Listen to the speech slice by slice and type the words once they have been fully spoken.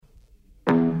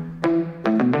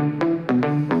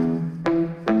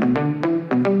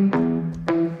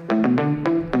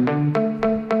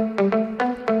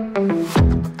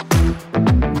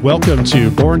Welcome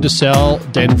to Born to Sell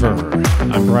Denver.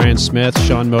 I'm Brian Smith.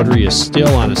 Sean Motory is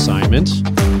still on assignment.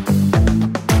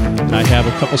 And I have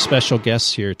a couple special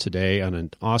guests here today on an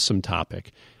awesome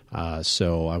topic.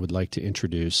 So I would like to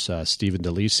introduce Steven Di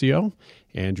Lisio,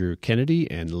 Andrew Kennedy,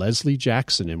 and Lesley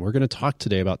Jackson. And we're going to talk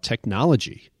today about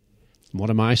technology. One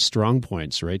of my strong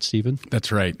points, right, Steven?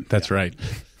 That's right. Right.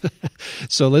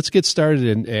 So let's get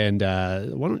started. And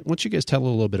why don't you guys tell a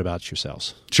little bit about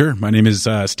yourselves? Sure. My name is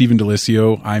Steven Di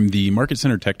Lisio. I'm the Market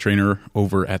Center Tech Trainer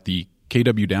over at the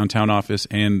KW Downtown office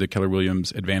and the Keller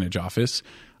Williams Advantage office.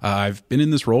 I've been in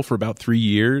this role for about 3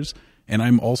 years, and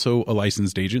I'm also a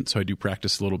licensed agent, so I do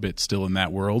practice a little bit still in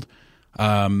that world.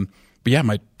 But yeah,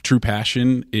 my true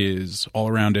passion is all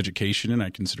around education, and I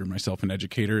consider myself an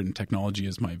educator, and technology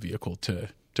is my vehicle to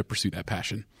pursue that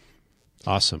passion.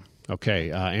 Awesome.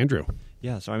 Okay, Andrew.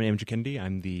 Yeah, so I'm Andrew Kennedy.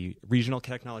 I'm the regional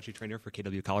technology trainer for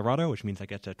KW Colorado, which means I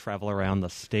get to travel around the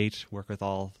state, work with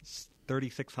all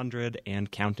 3,600 and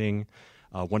counting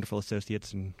wonderful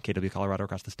associates in KW Colorado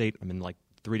across the state. I'm in like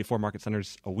 3 to 4 market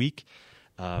centers a week.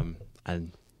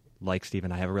 And like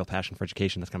Steven, I have a real passion for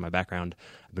education. That's kind of my background.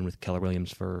 I've been with Keller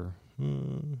Williams for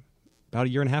about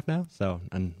 1.5 years now, so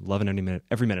I'm loving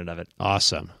every minute of it.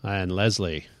 Awesome. And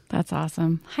Lesley. That's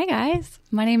awesome. Hi, guys.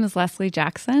 My name is Lesley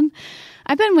Jackson.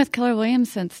 I've been with Keller Williams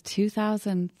since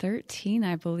 2013,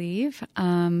 I believe.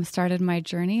 Started my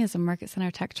journey as a Market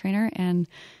Center Tech Trainer, and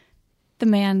the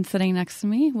man sitting next to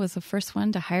me was the first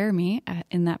one to hire me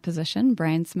in that position,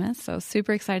 Brian Smith. So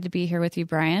super excited to be here with you,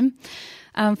 Brian.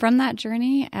 From that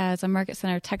journey as a Market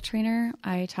Center Tech Trainer,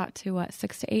 I taught to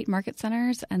 6 to 8 market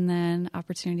centers, and then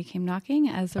opportunity came knocking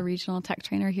as a regional tech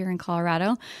trainer here in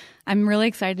Colorado. I'm really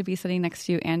excited to be sitting next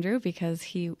to you, Andrew, because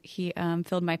he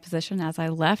filled my position as I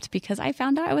left because I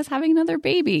found out I was having another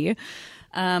baby.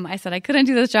 I said I couldn't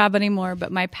do this job anymore,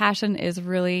 but my passion is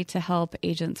really to help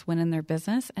agents win in their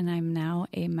business, and I'm now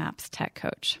a MAPS tech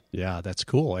coach. Yeah, that's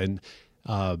cool. And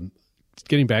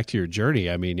getting back to your journey,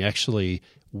 I mean, actually,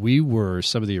 we were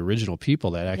some of the original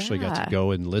people that actually got to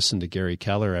go and listen to Gary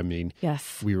Keller. I mean,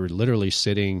 yes, we were literally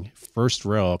sitting first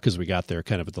row because we got there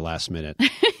kind of at the last minute,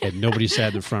 and nobody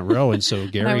sat in the front row. And so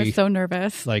Gary, I was so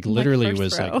nervous, like literally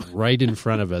was like right in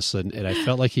front of us, and I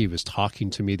felt like he was talking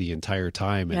to me the entire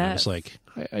time, and I was like,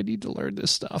 I need to learn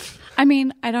this stuff. I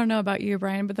mean, I don't know about you,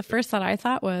 Brian, but the first thought I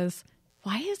thought was,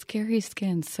 why is Gary's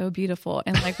skin so beautiful?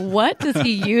 And like, what does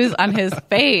he use on his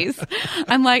face?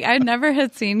 I'm like, I never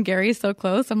had seen Gary so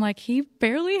close. I'm like, he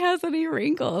barely has any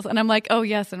wrinkles. And I'm like, oh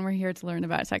yes, and we're here to learn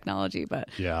about technology. But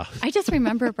yeah, I just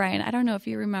remember, Brian, I don't know if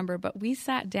you remember, but we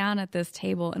sat down at this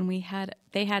table and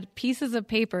they had pieces of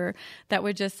paper that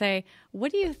would just say,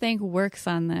 what do you think works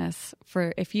on this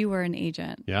for if you were an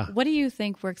agent? Yeah. What do you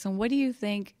think works and what do you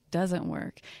think doesn't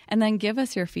work? And then give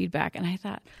us your feedback. And I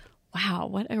thought, wow,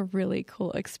 what a really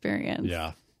cool experience.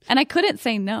 Yeah. And I couldn't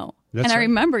say no. That's and I right.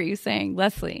 remember you saying,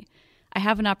 Lesley, I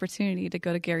have an opportunity to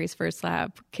go to Gary's first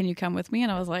lab. Can you come with me? And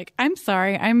I was like, I'm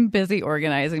sorry, I'm busy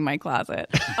organizing my closet.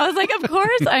 I was like, of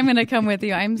course I'm going to come with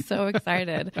you. I'm so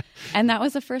excited. And that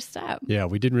was the first step. Yeah,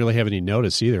 we didn't really have any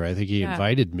notice either. I think he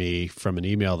invited me from an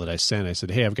email that I sent. I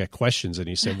said, hey, I've got questions. And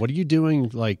he said, what are you doing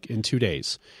like in 2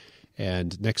 days?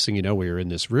 And next thing you know, we were in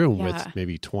this room with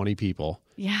maybe 20 people.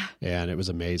 Yeah. And it was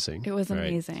amazing. It was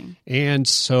amazing. And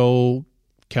so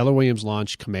Keller Williams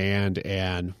launched Command,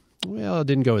 and, well, it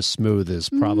didn't go as smooth as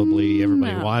probably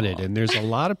everybody wanted. And there's a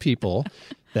lot of people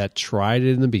that tried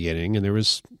it in the beginning, and there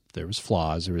was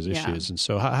flaws, there was issues. And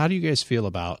so how do you guys feel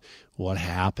about what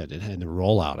happened and the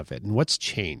rollout of it, and what's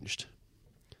changed?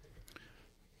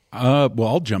 Well,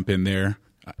 I'll jump in there.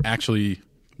 Actually,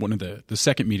 one of the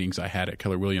second meetings I had at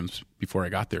Keller Williams before I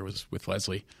got there was with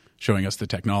Lesley, showing us the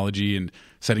technology and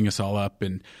setting us all up.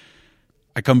 And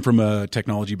I come from a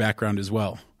technology background as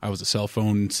well. I was a cell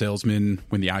phone salesman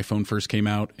when the iPhone first came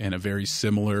out, and a very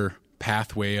similar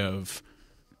pathway of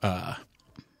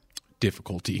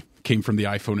difficulty came from the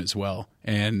iPhone as well.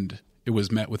 And it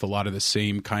was met with a lot of the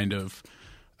same kind of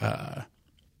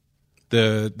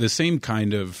the same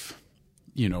kind of,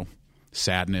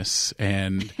 sadness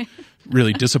and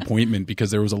really disappointment,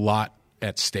 because there was a lot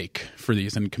at stake for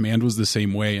these, and Command was the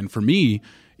same way. And for me,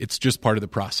 it's just part of the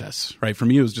process, right? For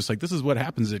me, it was just like, this is what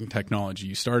happens in technology.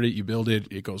 You start it, you build it,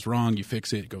 it goes wrong, you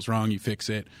fix it, it goes wrong, you fix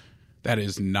it. That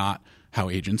is not how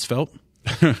agents felt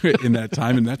in that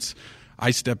time. And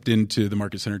I stepped into the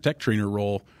Market Center Tech Trainer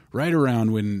role right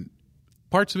around when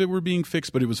parts of it were being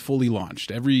fixed, but it was fully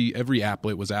launched. Every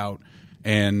applet was out,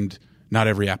 and not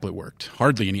every applet worked.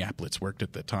 Hardly any applets worked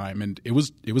at the time. And it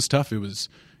was tough.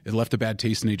 It left a bad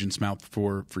taste in agents' mouth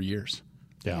for years.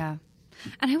 Yeah.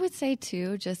 And I would say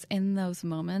too, just in those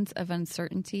moments of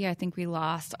uncertainty, I think we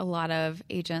lost a lot of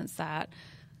agents that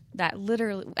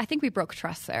literally, I think we broke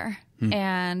trust there.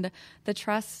 And the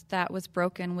trust that was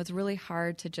broken was really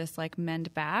hard to just like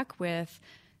mend back with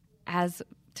as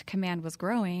Command was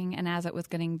growing and as it was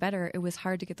getting better, it was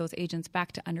hard to get those agents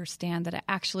back to understand that it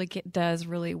actually does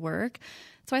really work.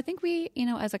 So I think we,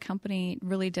 as a company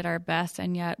really did our best,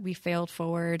 and yet we failed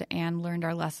forward and learned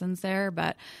our lessons there.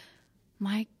 But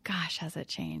my gosh, has it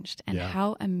changed? And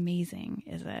how amazing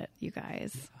is it, you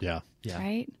guys? Yeah.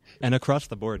 Right? And across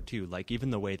the board, too, like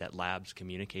even the way that Labs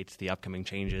communicates the upcoming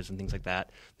changes and things like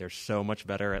that, they're so much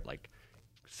better at like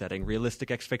setting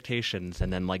realistic expectations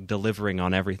and then like delivering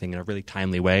on everything in a really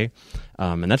timely way.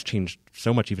 And that's changed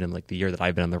so much even in like the year that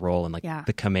I've been in the role. And like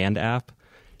the Command app,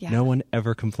 no one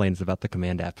ever complains about the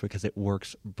Command app because it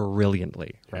works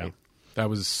brilliantly, right? Yeah. That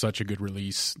was such a good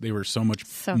release. They were so much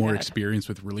more experienced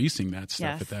with releasing that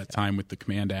stuff at that time with the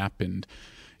Command app. And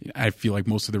I feel like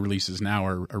most of the releases now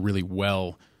are really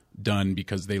well done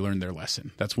because they learned their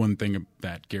lesson. That's one thing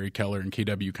that Gary Keller and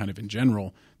KW kind of in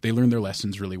general, they learn their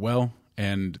lessons really well.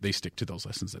 And they stick to those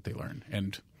lessons that they learn.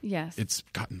 And it's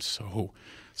gotten so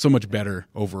much better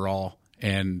overall.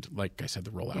 And like I said,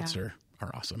 the rollouts are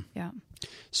awesome. Yeah.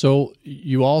 So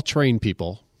you all train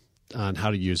people on how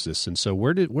to use this. And so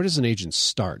where does an agent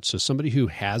start? So somebody who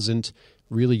hasn't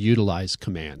really utilized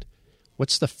Command,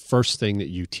 what's the first thing that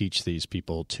you teach these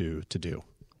people to do?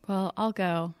 Well, I'll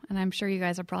go, and I'm sure you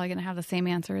guys are probably going to have the same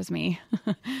answer as me.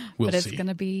 We'll but it's see. going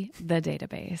to be the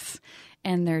database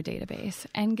and their database,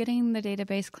 and getting the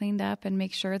database cleaned up and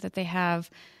make sure that they have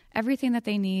everything that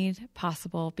they need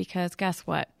possible, because guess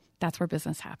what? That's where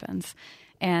business happens,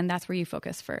 and that's where you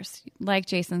focus first. Like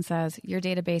Jason says, your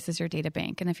database is your data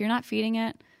bank, and if you're not feeding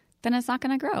it, then it's not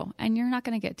going to grow, and you're not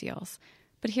going to get deals.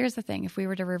 But here's the thing. If we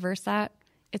were to reverse that,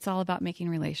 it's all about making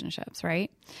relationships, right?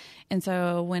 And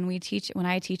so when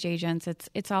I teach agents,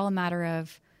 it's all a matter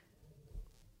of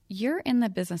you're in the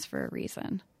business for a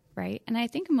reason, right? And I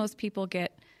think most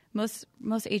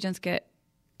agents get,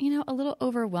 a little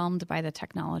overwhelmed by the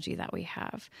technology that we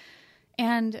have.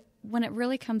 And when it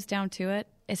really comes down to it,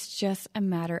 it's just a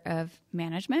matter of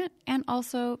management and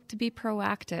also to be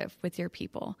proactive with your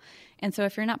people. And so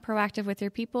if you're not proactive with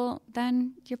your people,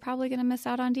 then you're probably going to miss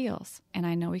out on deals. And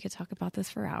I know we could talk about this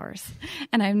for hours.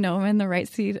 And I know I'm in the right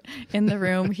seat in the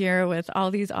room here with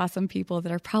all these awesome people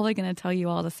that are probably going to tell you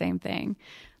all the same thing.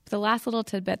 But the last little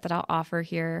tidbit that I'll offer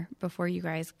here before you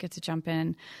guys get to jump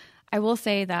in, I will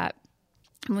say that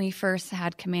when we first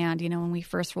had Command, when we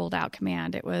first rolled out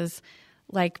Command, it was,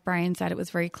 like Brian said, it was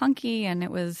very clunky and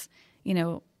it was,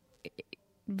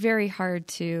 very hard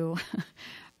to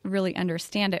really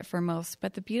understand it for most.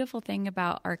 But the beautiful thing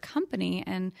about our company,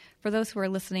 and for those who are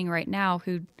listening right now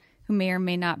who may or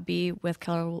may not be with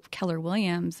Keller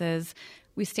Williams, is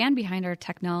we stand behind our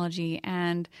technology,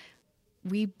 and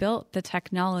we built the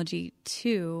technology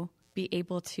to be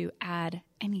able to add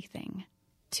anything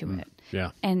to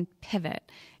it and pivot.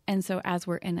 And so as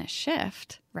we're in a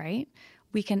shift, right,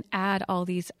 we can add all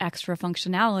these extra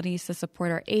functionalities to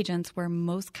support our agents, where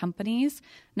most companies,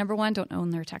 number one, don't own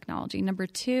their technology. Number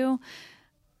two,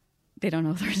 they don't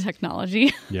know their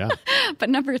technology. Yeah. But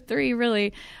number three,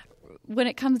 really, when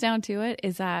it comes down to it,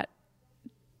 is that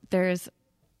there's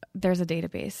a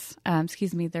database.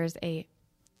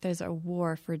 There's a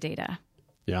war for data.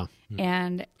 Yeah.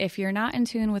 And if you're not in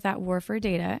tune with that war for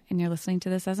data and you're listening to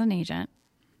this as an agent,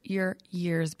 you're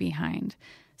years behind.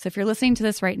 So if you're listening to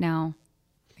this right now,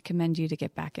 I commend you to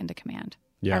get back into Command.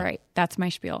 Yeah. All right. That's my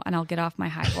spiel, and I'll get off my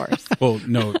high horse. Well,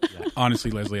 no,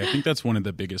 honestly, Lesley, I think that's one of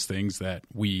the biggest things that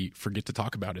we forget to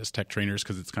talk about as tech trainers,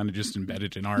 because it's kind of just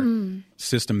embedded in our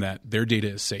system that their data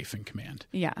is safe in Command.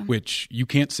 Yeah. Which you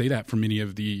can't say that for many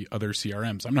of the other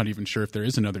CRMs. I'm not even sure if there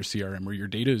is another CRM where your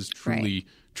data is truly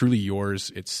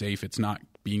yours. It's safe. It's not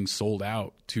being sold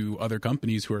out to other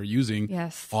companies who are using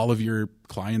all of your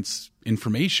clients'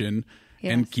 information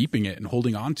and keeping it and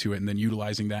holding on to it, and then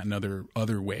utilizing that in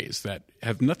other ways that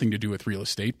have nothing to do with real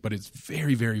estate, but it's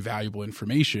very, very valuable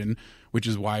information, which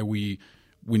is why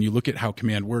when you look at how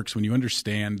Command works, when you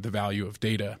understand the value of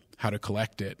data, how to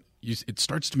collect it, it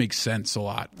starts to make sense a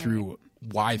lot through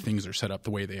why things are set up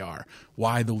the way they are,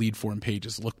 why the lead form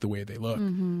pages look the way they look.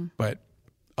 But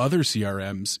other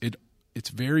CRMs, it's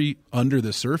very under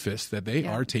the surface that they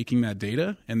are taking that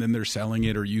data and then they're selling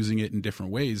it or using it in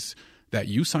different ways that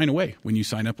you sign away when you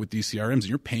sign up with these CRMs, and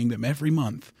you're paying them every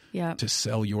month to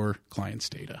sell your clients'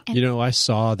 data. I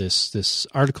saw this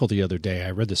article the other day.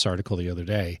 I read this article the other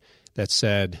day that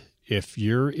said if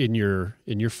you're in your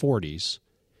 40s,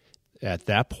 at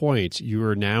that point you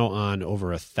are now on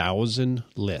over 1,000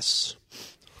 lists.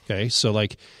 Okay. So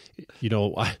like,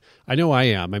 I know I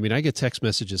am. I mean, I get text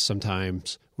messages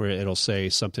sometimes where it'll say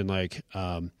something like,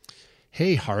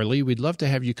 hey, Harley, we'd love to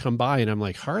have you come by. And I'm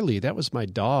like, Harley, that was my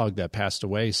dog that passed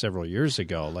away several years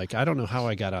ago. Like, I don't know how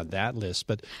I got on that list,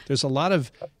 but there's a lot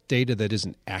of data that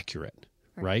isn't accurate,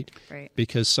 right?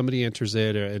 Because somebody enters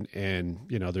it and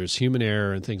there's human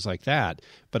error and things like that.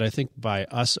 But I think by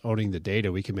us owning the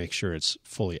data, we can make sure it's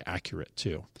fully accurate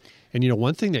too. And,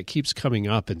 one thing that keeps coming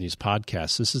up in these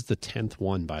podcasts, this is the 10th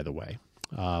one, by the way.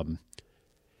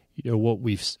 What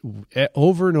we've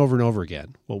over and over and over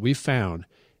again, what we've found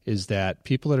is that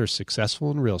people that are successful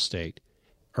in real estate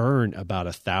earn about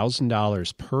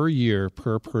 $1,000 per year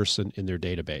per person in their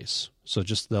database. So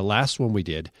just the last one we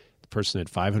did, the person had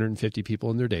 550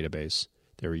 people in their database.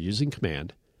 They were using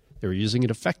Command. They were using it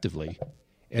effectively,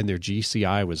 and their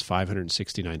GCI was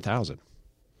 $569,000.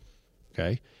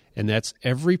 Okay? And that's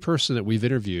every person that we've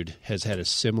interviewed has had a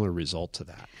similar result to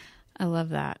that. I love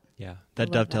that. Yeah,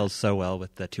 that dovetails so well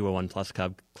with the 201 Plus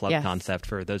Club Yes. concept.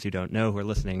 For those who don't know who are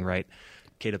listening, right?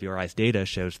 KWRI's data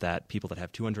shows that people that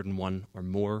have 201 or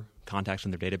more contacts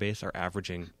in their database are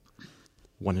averaging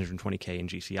 120K in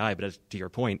GCI. But as to your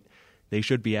point, they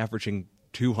should be averaging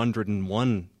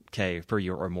 201K per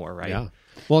year or more, right? Yeah.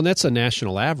 Well, and that's a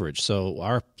national average. So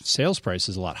our sales price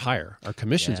is a lot higher. Our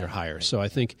commissions are higher. Right. So I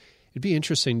think it'd be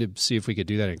interesting to see if we could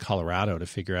do that in Colorado to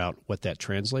figure out what that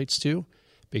translates to,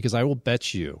 because I will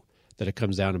bet you that it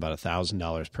comes down to about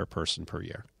 $1,000 per person per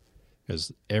year,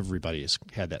 because everybody has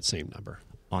had that same number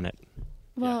on it.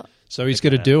 Well, so he's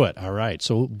going to do it. All right.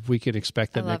 So we can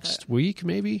expect that next week,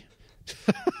 maybe?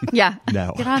 Yeah.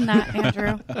 No. Get on that,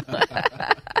 Andrew.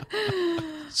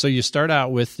 So you start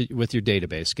out with your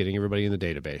database, getting everybody in the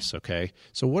database, okay?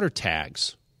 So what are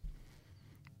tags?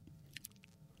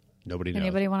 Nobody knows.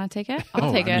 Anybody want to take it?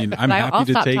 I'll take it. I mean, I'm happy I'll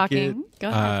to stop take talking. it. Go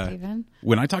ahead, Steven.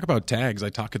 When I talk about tags, I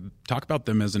talk about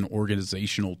them as an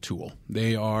organizational tool.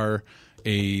 They are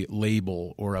a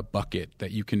label or a bucket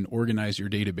that you can organize your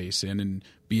database in and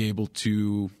be able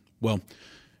to,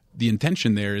 the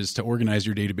intention there is to organize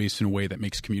your database in a way that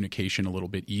makes communication a little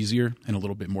bit easier and a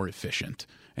little bit more efficient.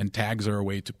 And tags are a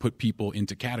way to put people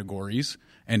into categories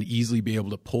and easily be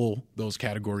able to pull those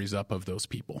categories up of those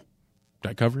people. Did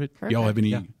I cover it? Perfect. Y'all have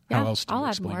any? How else do I'll you add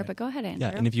explain more, it? but go ahead, Andrew.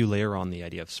 Yeah, and if you layer on the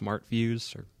idea of smart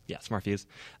views,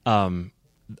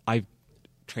 I've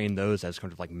trained those as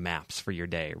kind of like maps for your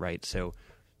day, right? So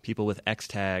people with X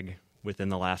tag within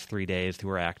the last 3 days who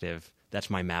are active,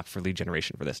 that's my map for lead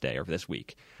generation for this day or for this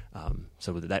week.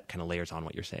 So that kind of layers on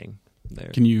what you're saying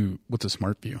there. What's a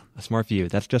smart view? A smart view,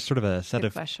 that's just sort of a set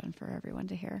of question for everyone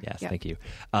to hear. Yes, thank you.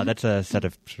 That's a set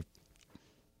of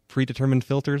predetermined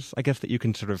filters, I guess, that you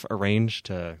can sort of arrange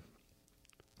to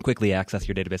quickly access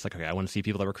your database. Like, okay, I want to see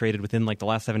people that were created within like the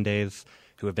last 7 days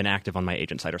who have been active on my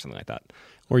agent site or something like that.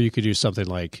 Or you could do something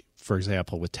like, for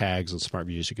example, with tags and smart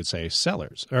views, you could say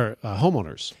sellers or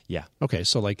homeowners. Yeah. Okay,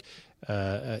 so like,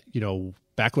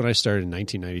 back when I started in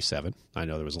 1997, I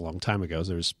know there was a long time ago, so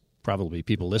there was probably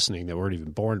people listening that weren't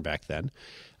even born back then.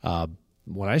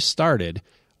 When I started,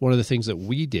 one of the things that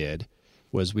we did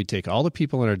was we'd take all the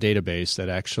people in our database that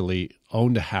actually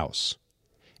owned a house,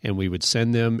 and we would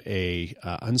send them a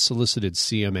unsolicited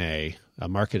CMA, a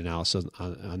market analysis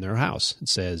on their house. It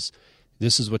says,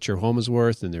 this is what your home is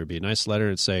worth, and there'd be a nice letter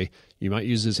and say, you might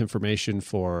use this information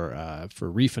for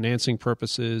refinancing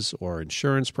purposes or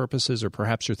insurance purposes, or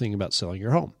perhaps you're thinking about selling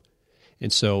your home.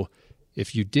 And so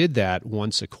if you did that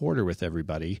once a quarter with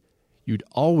everybody, you'd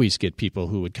always get people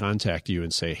who would contact you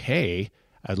and say, hey,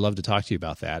 I'd love to talk to you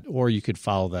about that. Or you could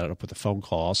follow that up with a phone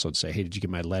call also and say, hey, did you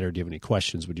get my letter? Do you have any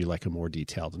questions? Would you like a more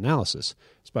detailed analysis?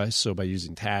 So by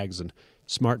using tags and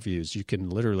smart views, you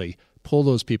can literally pull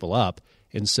those people up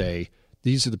and say,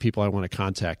 these are the people I want to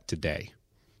contact today.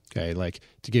 Okay, like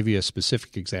to give you a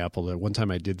specific example, that one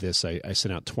time I did this, I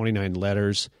sent out 29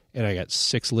 letters and I got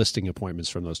 6 listing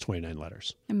appointments from those 29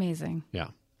 letters. Amazing. Yeah.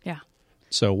 Yeah.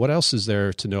 So what else is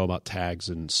there to know about tags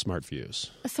and smart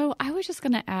views? So I was just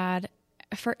going to add,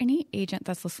 for any agent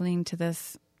that's listening to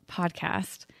this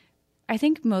podcast, I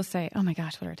think most say, oh my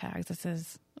gosh, what are tags? This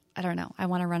is, I don't know. I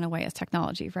want to run away as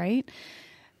technology, right?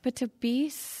 But to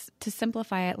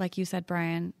simplify it, like you said,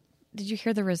 Brian, did you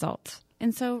hear the results?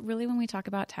 And so really when we talk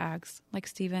about tags, like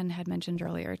Steven had mentioned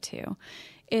earlier too,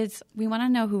 is we want to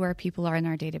know who our people are in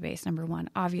our database, number one,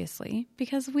 obviously,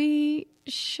 because we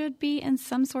should be in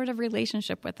some sort of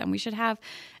relationship with them. We should have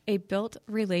a built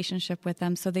relationship with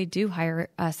them so they do hire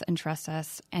us and trust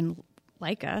us and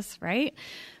like us, right?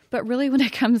 But really when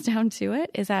it comes down to it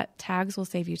is that tags will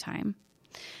save you time.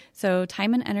 So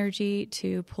time and energy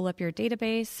to pull up your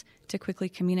database, to quickly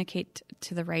communicate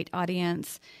to the right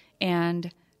audience,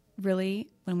 and really,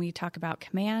 when we talk about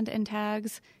command and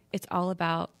tags, it's all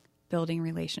about building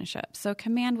relationships. So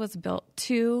command was built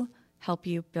to help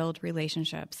you build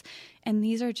relationships. And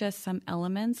these are just some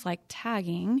elements like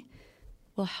tagging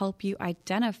will help you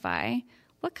identify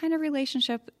what kind of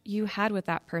relationship you had with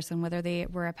that person, whether they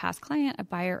were a past client, a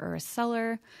buyer, or a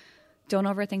seller. Don't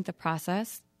overthink the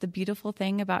process. The beautiful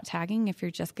thing about tagging, if you're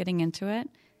just getting into it,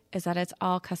 is that it's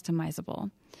all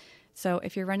customizable. So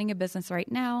if you're running a business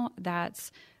right now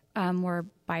that's more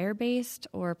buyer-based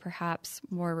or perhaps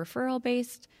more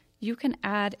referral-based, you can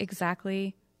add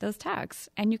exactly those tags,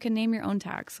 and you can name your own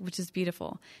tags, which is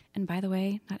beautiful. And by the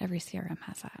way, not every CRM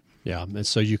has that. Yeah, and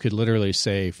so you could literally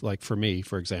say, like for me,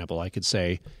 for example, I could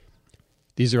say,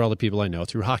 these are all the people I know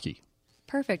through hockey.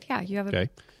 Perfect. Yeah, you have okay.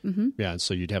 Yeah, and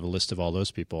so you'd have a list of all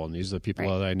those people, and these are the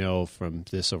people that I know from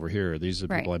this over here. These are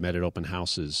the people I met at open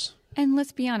houses. And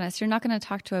let's be honest, you're not going to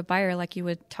talk to a buyer like you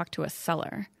would talk to a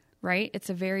seller, right? It's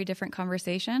a very different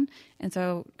conversation. And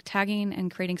so tagging and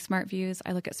creating smart views,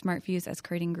 I look at smart views as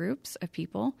creating groups of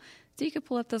people. So you could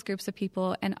pull up those groups of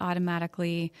people and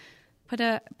automatically put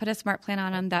a smart plan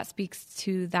on them that speaks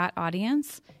to that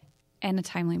audience in a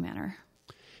timely manner.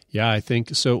 Yeah, I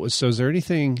think so. So is there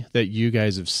anything that you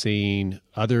guys have seen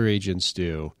other agents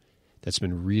do that's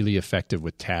been really effective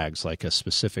with tags, like a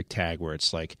specific tag where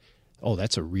it's like, oh,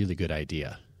 that's a really good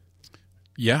idea?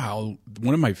 Yeah,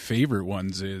 one of my favorite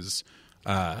ones is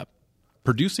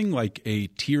producing like a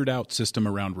tiered out system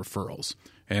around referrals.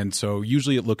 And so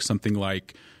usually it looks something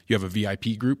like you have a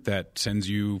VIP group that sends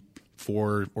you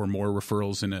 4 or more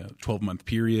referrals in a 12-month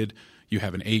period. You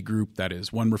have an A group that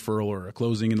is 1 referral or a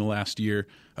closing in the last year,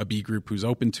 a B group who's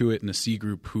open to it, and a C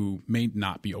group who may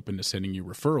not be open to sending you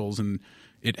referrals. And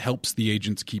it helps the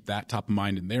agents keep that top of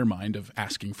mind in their mind of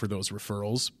asking for those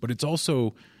referrals. But it's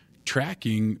also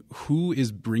tracking who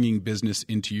is bringing business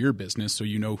into your business so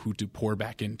you know who to pour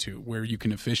back into, where you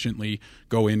can efficiently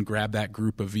go in, grab that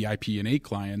group of VIP and A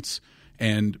clients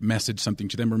and message something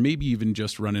to them, or maybe even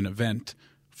just run an event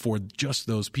for just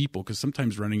those people, because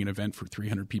sometimes running an event for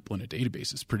 300 people in a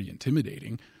database is pretty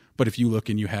intimidating. But if you look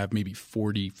and you have maybe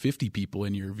 40, 50 people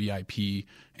in your VIP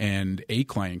and A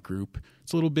client group,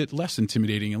 it's a little bit less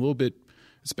intimidating, a little bit,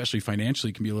 especially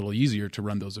financially, can be a little easier to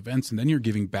run those events. And then you're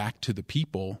giving back to the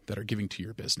people that are giving to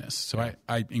your business. So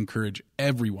I encourage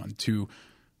everyone to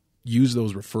use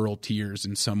those referral tiers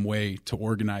in some way to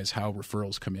organize how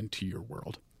referrals come into your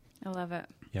world. I love it.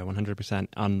 Yeah, 100%.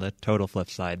 On the total flip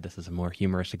side, this is a more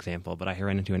humorous example, but I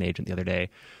ran into an agent the other day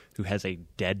who has a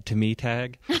dead to me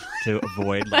tag to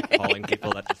avoid calling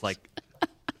people that just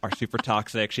are super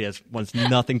toxic. She wants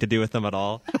nothing to do with them at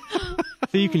all.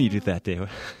 So you can use that too.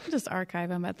 Just archive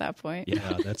them at that point.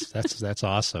 Yeah, that's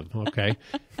awesome. Okay.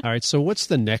 All right. So what's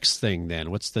the next thing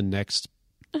then? What's the next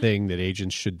thing that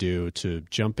agents should do to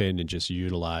jump in and just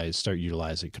start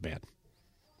utilizing command?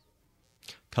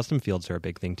 Custom fields are a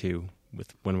big thing too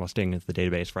when we're staying with the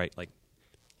database, right? Like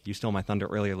you stole my thunder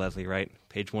earlier, Lesley, right?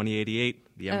 Page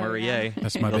 2088, the MREA. Yeah.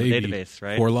 That's my baby. Database,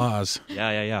 right? 4 laws.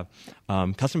 Yeah.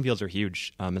 Custom fields are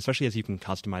huge, especially as you can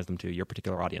customize them to your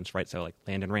particular audience, right? So like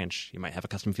land and ranch, you might have a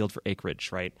custom field for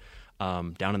acreage, right?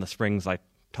 Down in the Springs, I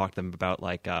talked to them about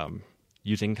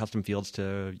using custom fields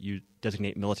to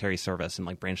designate military service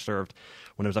and branch served.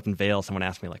 When I was up in Vail, someone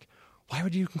asked me why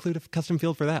would you include a custom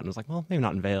field for that? And I was like, well, maybe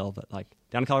not in Vail, but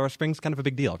down in Colorado Springs, kind of a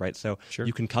big deal, right? So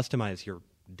You can customize your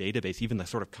database, even the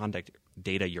sort of contact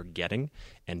data you're getting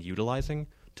and utilizing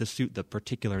to suit the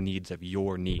particular needs of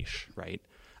your niche, right?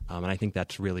 And I think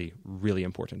that's really, really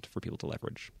important for people to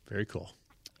leverage. Very cool.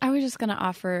 I was just going to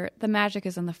offer, the magic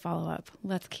is in the follow-up.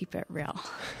 Let's keep it real,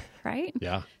 right?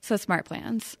 Yeah. So smart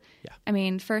plans. Yeah. I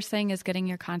mean, first thing is getting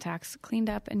your contacts cleaned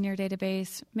up in your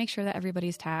database. Make sure that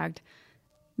everybody's tagged.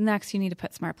 Next, you need to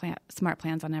put smart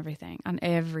plans on everything, on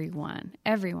everyone.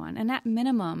 And at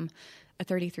minimum, a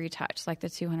 33 touch, like the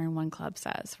 201 Club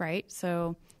says, right?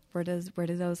 So where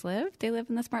do those live? They live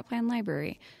in the smart plan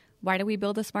library. Why do we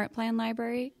build a smart plan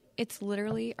library? It's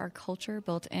literally our culture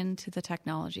built into the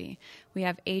technology. We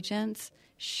have agents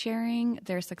sharing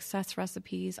their success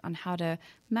recipes on how to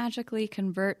magically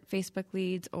convert Facebook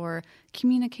leads or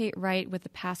communicate right with the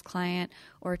past client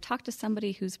or talk to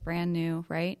somebody who's brand new,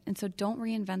 right? And so don't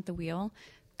reinvent the wheel.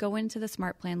 Go into the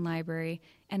Smart Plan library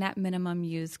and at minimum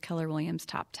use Keller Williams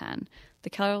Top 10. The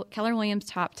Keller Williams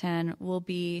Top 10 will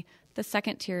be the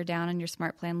second tier down in your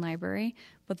Smart Plan library,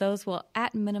 but those will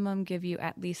at minimum give you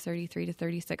at least 33 to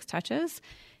 36 touches.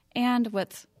 And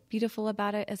what's beautiful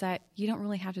about it is that you don't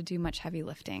really have to do much heavy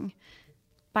lifting.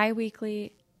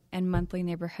 Biweekly and monthly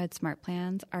neighborhood smart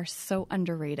plans are so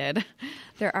underrated.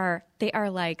 They are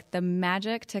like the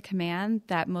magic to command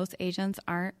that most agents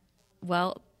aren't,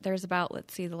 well, there's about,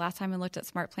 let's see, the last time I looked at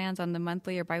smart plans on the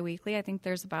monthly or biweekly, I think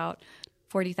there's about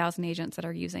 40,000 agents that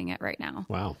are using it right now.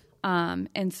 Wow.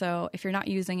 And so if you're not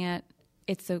using it,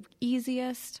 it's the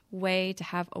easiest way to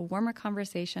have a warmer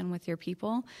conversation with your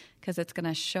people, because it's going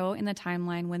to show in the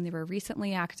timeline when they were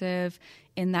recently active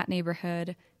in that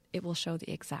neighborhood. It will show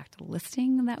the exact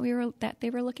listing that they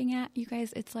were looking at. You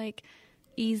guys, it's like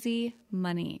easy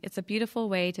money. It's a beautiful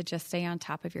way to just stay on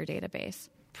top of your database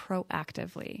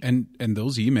proactively. And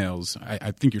those emails,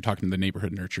 I think you're talking to the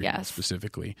neighborhood nurture emails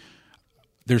specifically.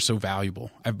 They're so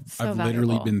valuable. I've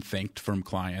literally been thanked from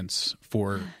clients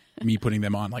for me putting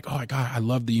them on, like, oh my God, I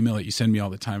love the email that you send me all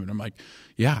the time. And I'm like,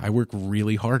 yeah, I work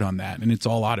really hard on that. And it's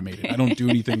all automated. I don't do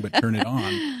anything but turn it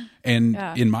on. And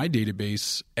in my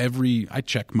database,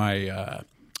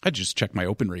 I just check my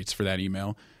open rates for that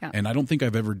email. Yeah. And I don't think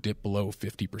I've ever dipped below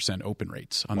 50% open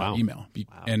rates on that email.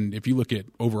 Wow. And if you look at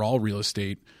overall real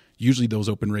estate, usually those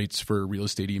open rates for real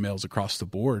estate emails across the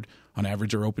board on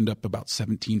average are opened up about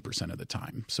 17% of the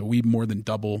time. So we more than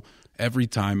double every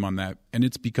time on that. And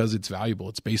it's because it's valuable.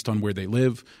 It's based on where they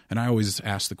live. And I always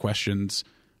ask the questions,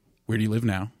 where do you live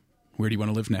now? Where do you want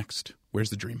to live next?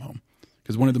 Where's the dream home?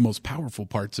 Because one of the most powerful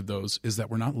parts of those is that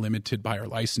we're not limited by our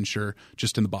licensure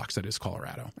just in the box that is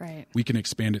Colorado. Right. We can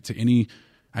expand it to any,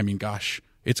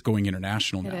 it's going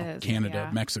international now. Canada,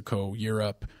 Mexico,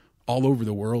 Europe, all over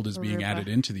the world is being added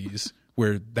into these,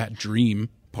 where that dream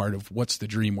part of what's the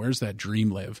dream, where's that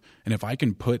dream live? And if I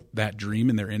can put that dream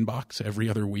in their inbox every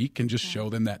other week and just show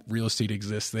them that real estate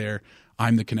exists there,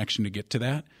 I'm the connection to get to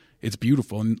that. It's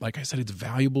beautiful. And like I said, it's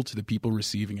valuable to the people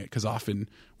receiving it, because often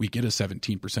we get a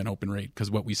 17% open rate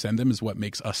because what we send them is what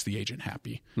makes us, the agent,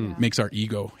 happy, makes our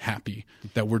ego happy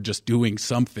that we're just doing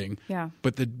something,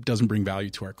 but that doesn't bring value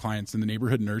to our clients. And the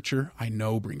neighborhood nurture, I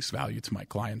know, brings value to my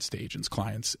clients, to agents'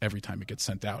 clients, every time it gets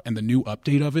sent out. And the new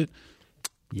update of it,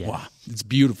 wow, it's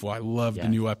beautiful. I love the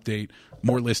new update.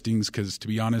 More listings, because to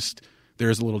be honest,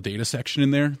 there's a little data section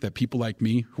in there that people like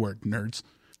me who are nerds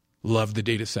love the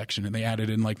data section, and they added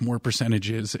in like more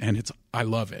percentages, and I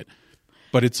love it.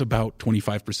 But it's about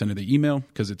 25% of the email,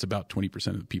 because it's about 20%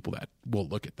 of the people that will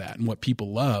look at that. And what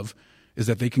people love is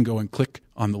that they can go and click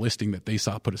on the listing that they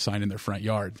saw put a sign in their front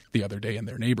yard the other day in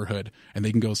their neighborhood, and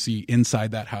they can go see inside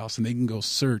that house, and they can go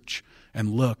search and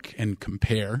look and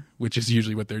compare, which is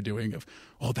usually what they're doing of,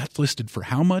 oh, that's listed for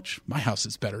how much? My house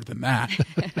is better than that.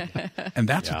 And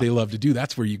that's what they love to do.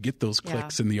 That's where you get those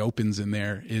clicks and the opens in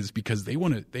there, is because they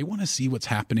want to see what's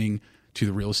happening to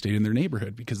the real estate in their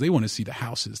neighborhood, because they want to see the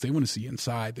houses. They want to see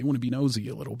inside. They want to be nosy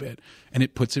a little bit. And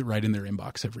it puts it right in their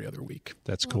inbox every other week.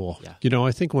 That's cool. Yeah.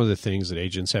 I think one of the things that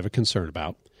agents have a concern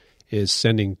about is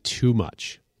sending too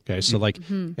much. Okay. So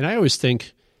and I always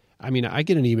think, I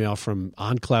get an email from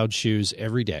On Cloud Shoes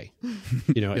every day,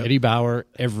 Eddie Bauer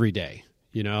every day,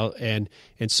 and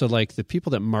so the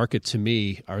people that market to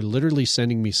me are literally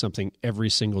sending me something every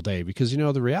single day, because,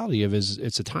 the reality of it is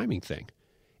it's a timing thing.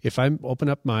 If I open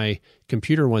up my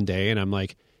computer one day and I'm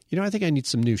like, I think I need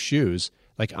some new shoes,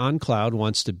 On Cloud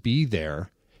wants to be there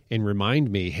and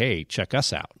remind me, hey, check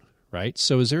us out, right?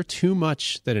 So is there too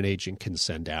much that an agent can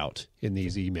send out in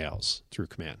these emails through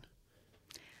command?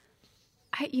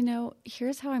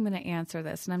 Here's how I'm going to answer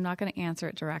this, and I'm not going to answer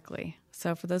it directly.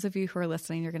 So for those of you who are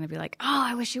listening, you're going to be like, oh,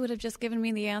 I wish you would have just given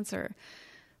me the answer.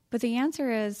 But the answer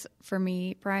is, for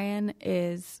me, Brian,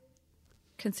 is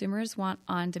consumers want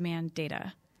on-demand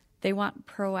data. They want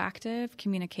proactive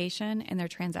communication in their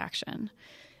transaction.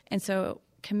 And so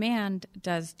command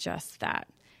does just that.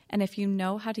 And if you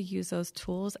know how to use those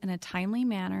tools in a timely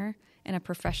manner, in a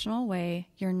professional way,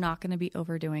 you're not going to be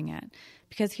overdoing it.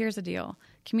 Because here's the deal.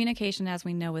 Communication, as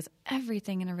we know, is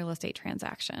everything in a real estate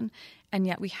transaction. And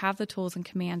yet we have the tools in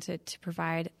command to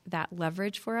provide that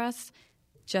leverage for us,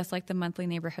 just like the monthly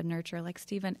neighborhood nurture. Like,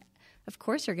 Steven, of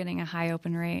course you're getting a high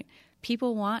open rate.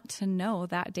 People want to know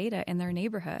that data in their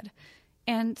neighborhood.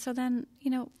 And so then,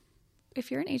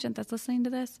 if you're an agent that's listening to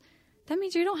this, that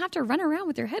means you don't have to run around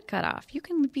with your head cut off. You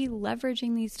can be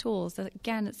leveraging these tools.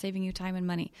 Again, it's saving you time and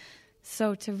money.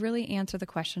 So to really answer the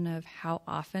question of how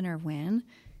often or when,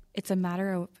 it's a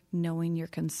matter of knowing your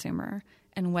consumer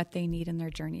and what they need in their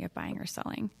journey of buying or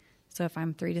selling. So if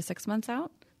I'm 3 to 6 months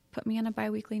out, put me on a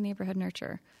biweekly neighborhood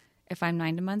nurture. If I'm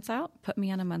 9 months out, put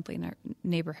me on a monthly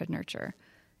neighborhood nurture.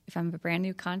 If I'm a brand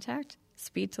new contact,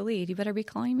 speed to lead, you better be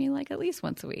calling me at least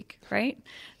once a week, right?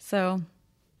 So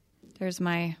there's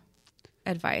my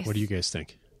advice. What do you guys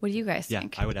think? What do you guys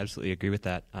think? Yeah, I would absolutely agree with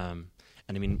that.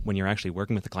 And when you're actually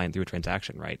working with the client through a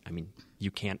transaction, right?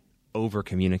 You can't over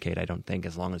communicate, I don't think,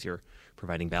 as long as you're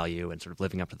providing value and sort of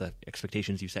living up to the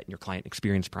expectations you set in your client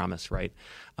experience promise, right?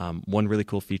 One really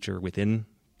cool feature within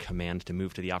command to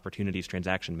move to the opportunities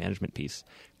transaction management piece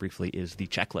briefly is the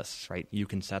checklists, right? You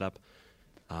can set up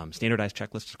standardized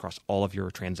checklists across all of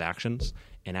your transactions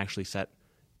and actually set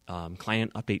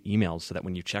client update emails so that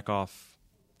when you check off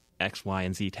X, Y,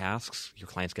 and Z tasks, your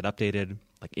clients get updated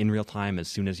like in real time as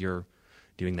soon as you're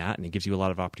doing that. And it gives you a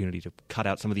lot of opportunity to cut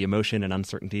out some of the emotion and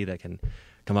uncertainty that can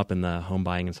come up in the home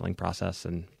buying and selling process.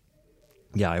 And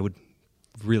yeah, I would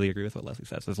really agree with what Lesley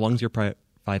says. As long as you're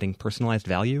providing personalized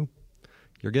value,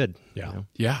 you're good. Yeah. You know?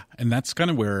 Yeah. And that's kind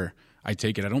of where I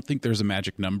take it. I don't think there's a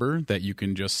magic number that you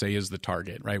can just say is the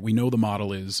target, right? We know the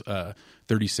model is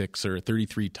 36 or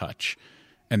 33 touch,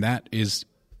 and that's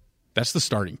the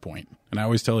starting point. And I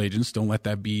always tell agents, don't let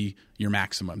that be your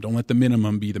maximum. Don't let the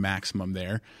minimum be the maximum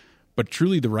there. But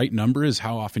truly the right number is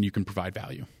how often you can provide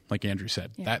value. Like Andrew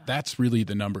said, that's really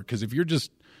the number. Because if you're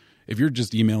just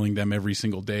emailing them every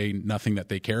single day, nothing that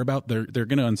they care about, they're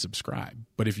going to unsubscribe.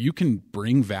 But if you can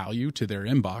bring value to their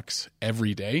inbox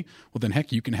every day, well, then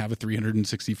heck, you can have a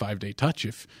 365-day touch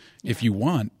if you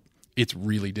want. It's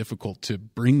really difficult to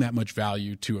bring that much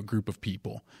value to a group of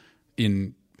people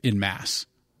in mass.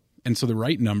 And so the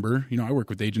right number, I work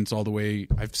with agents all the way.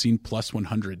 I've seen plus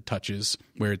 100 touches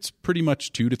where it's pretty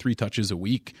much 2 to 3 touches a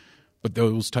week. But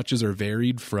those touches are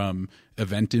varied from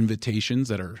event invitations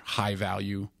that are high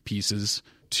value pieces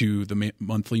to the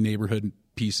monthly neighborhood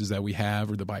pieces that we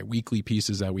have or the biweekly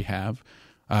pieces that we have,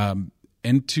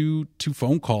 and to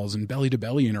phone calls and belly to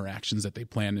belly interactions that they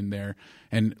plan in there.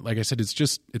 And like I said,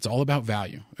 it's all about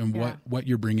value and what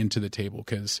you're bringing to the table.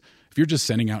 Because if you're just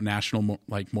sending out national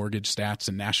mortgage stats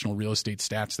and national real estate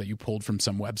stats that you pulled from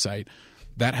some website,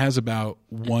 that has about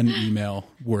one email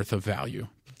worth of value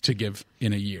to give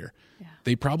in a year. Yeah.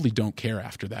 They probably don't care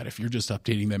after that. If you're just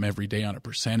updating them every day on a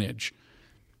percentage,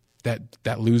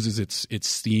 that loses its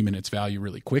steam and its value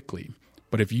really quickly.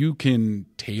 But if you can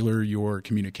tailor your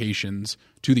communications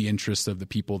to the interests of the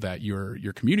people that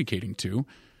you're communicating to,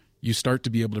 you start to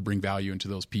be able to bring value into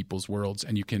those people's worlds,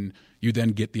 and you then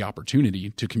get the opportunity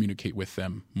to communicate with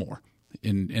them more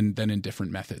and then in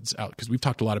different methods out. Because we've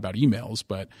talked a lot about emails,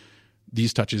 but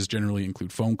these touches generally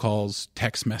include phone calls,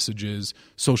 text messages,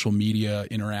 social media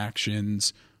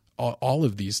interactions, all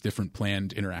of these different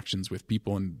planned interactions with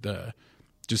people, and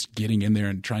just getting in there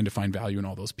and trying to find value in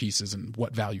all those pieces and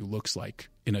what value looks like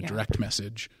in a direct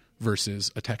message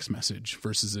versus a text message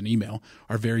versus an email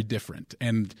are very different.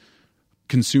 And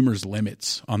consumers'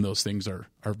 limits on those things are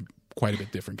quite a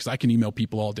bit different, because I can email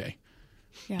people all day.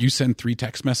 Yeah. You send 3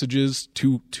 text messages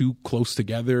too close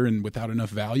together and without enough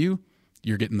value,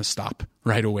 you're getting the stop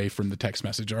right away from the text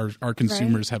message. Our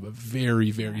consumers have a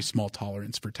very, very small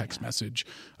tolerance for text message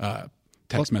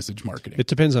marketing. It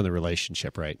depends on the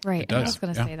relationship, right? Right. And I was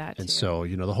going to say that too. And so,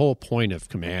 the whole point of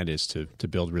Command is to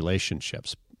build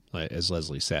relationships, as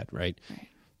Lesley said, right?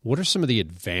 What are some of the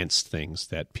advanced things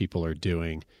that people are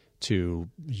doing to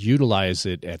utilize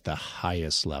it at the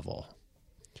highest level?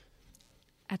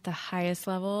 At the highest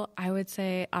level, I would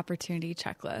say opportunity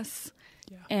checklists.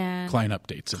 Yeah. And client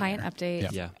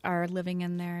updates are living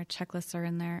in there. Checklists are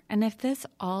in there. And if this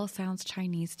all sounds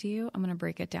Chinese to you, I'm going to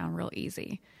break it down real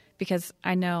easy, because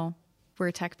I know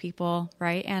we're tech people,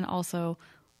 right? And I also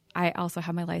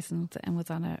have my license and was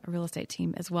on a real estate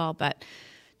team as well. But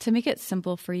to make it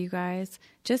simple for you guys,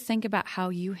 just think about how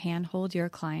you handhold your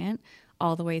client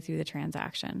all the way through the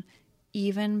transaction,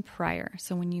 even prior.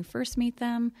 So when you first meet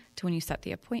them, to when you set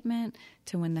the appointment,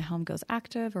 to when the home goes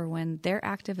active, or when they're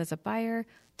active as a buyer,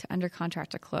 to under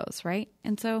contract to close, right?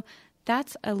 And so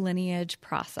that's a lineage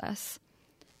process.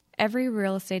 Every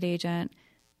real estate agent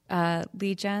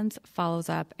lead gens follows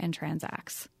up and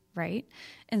transacts, right?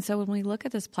 And so when we look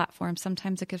at this platform,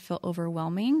 sometimes it could feel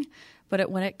overwhelming, but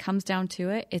when it comes down to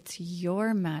it, it's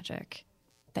your magic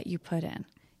that you put in.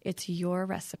 It's your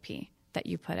recipe that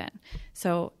you put in.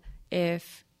 So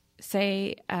if,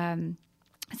 say,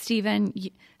 Steven,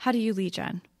 how do you lead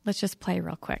gen? Let's just play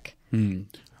real quick.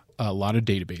 A lot of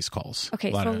database calls.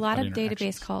 Okay, so a lot of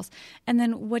database calls. And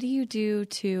then what do you do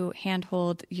to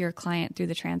handhold your client through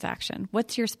the transaction?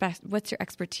 What's your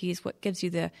expertise? What gives you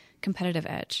the competitive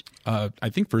edge? I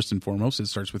think first and foremost, it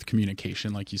starts with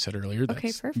communication, like you said earlier.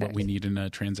 That's what we need in a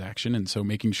transaction. And so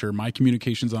making sure my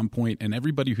communication's on point, and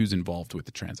everybody who's involved with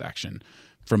the transaction,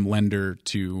 from lender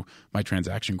to my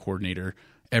transaction coordinator,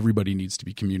 everybody needs to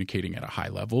be communicating at a high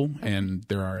level, and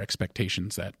there are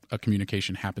expectations that a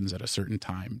communication happens at a certain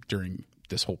time during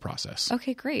this whole process.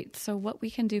 Okay, great. So what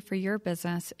we can do for your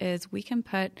business is we can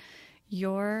put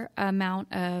your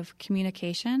amount of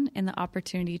communication in the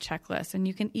opportunity checklist, and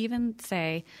you can even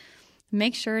say,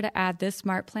 make sure to add this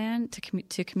smart plan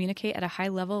to communicate at a high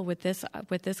level with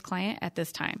this client at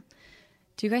this time.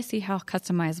 Do you guys see how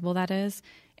customizable that is?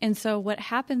 And so what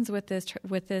happens with this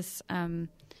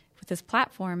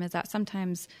platform is that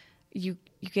sometimes you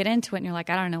get into it and you're like,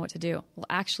 I don't know what to do. Well,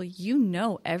 actually, you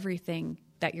know everything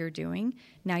that you're doing.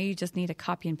 Now you just need to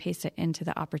copy and paste it into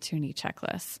the opportunity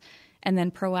checklist and then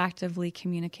proactively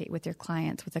communicate with your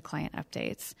clients with the client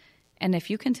updates. And if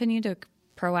you continue to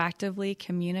proactively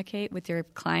communicate with your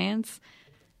clients,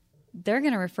 they're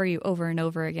going to refer you over and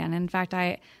over again. In fact,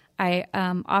 I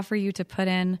offer you to put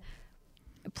in,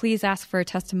 please ask for a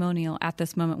testimonial at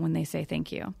this moment when they say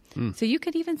thank you. So you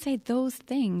could even say those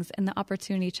things in the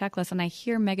opportunity checklist. And I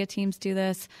hear mega teams do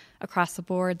this across the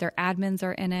board. Their admins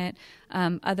are in it.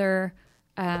 Other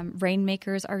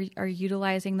rainmakers are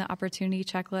utilizing the opportunity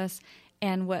checklist.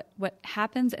 And what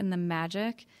happens in the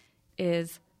magic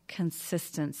is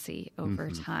consistency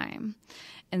over time.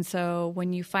 And so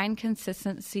when you find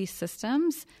consistency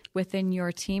systems within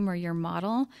your team or your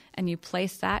model and you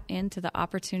place that into the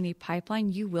opportunity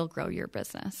pipeline, you will grow your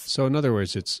business. So in other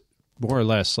words, it's more or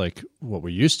less like what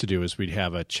we used to do is we'd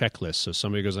have a checklist. So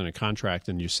somebody goes on a contract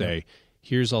and you say,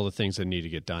 here's all the things that need to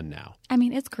get done now. I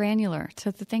mean, it's granular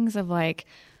to the things of like,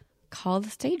 call the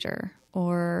stager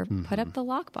or put up the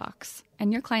lockbox.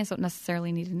 And your clients don't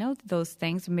necessarily need to know those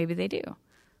things, but maybe they do.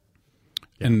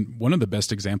 And one of the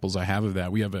best examples I have of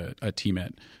that, we have a team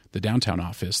at the downtown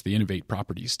office, the Innovate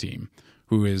Properties team,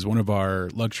 who is one of our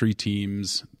luxury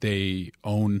teams. They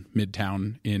own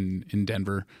Midtown in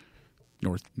Denver,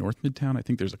 North Midtown. I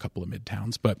think there's a couple of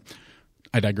Midtowns, but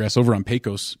I digress. Over on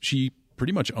Pecos, she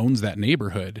pretty much owns that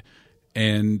neighborhood.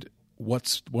 And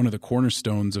what's one of the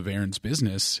cornerstones of Erin's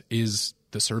business is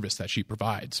the service that she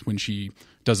provides when she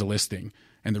does a listing.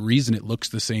 And the reason it looks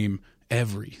the same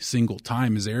every single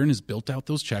time is Erin has built out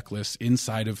those checklists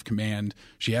inside of Command.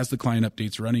 She has the client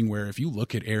updates running where if you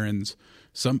look at Erin's,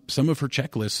 some of her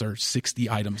checklists are 60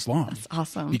 items long. That's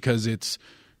awesome. Because it's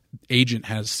agent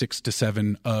has 6 to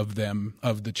 7 of them,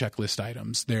 of the checklist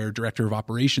items. Their director of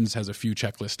operations has a few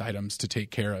checklist items to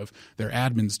take care of. Their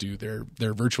admins do,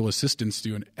 their virtual assistants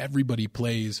do, and everybody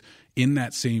plays in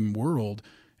that same world.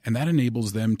 And that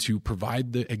enables them to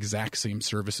provide the exact same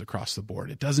service across the board.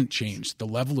 It doesn't change. The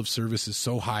level of service is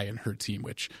so high in her team,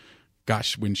 which,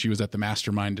 gosh, when she was at the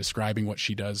mastermind describing what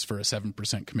she does for a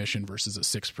 7% commission versus a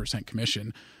 6%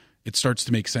 commission, it starts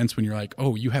to make sense when you're like,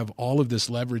 oh, you have all of this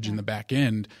leverage in the back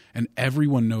end and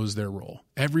everyone knows their role.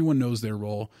 Everyone knows their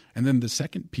role. And then the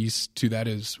second piece to that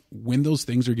is when those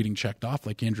things are getting checked off,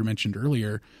 like Andrew mentioned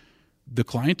earlier, the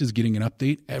client is getting an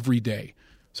update every day.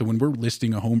 So when we're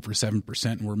listing a home for 7%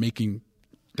 and we're making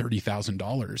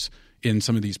 $30,000 in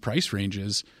some of these price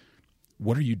ranges,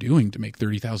 what are you doing to make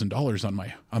 $30,000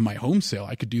 on my home sale?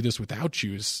 I could do this without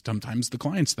you, is sometimes the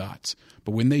client's thoughts.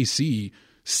 But when they see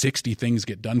 60 things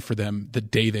get done for them the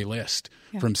day they list,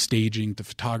 from staging to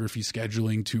photography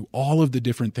scheduling to all of the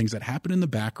different things that happen in the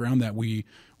background that we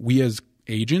as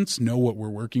agents know what we're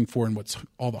working for and what's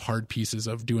all the hard pieces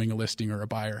of doing a listing or a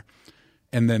buyer.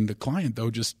 And then the client,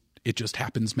 though, it just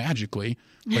happens magically.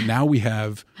 But now we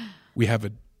have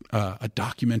a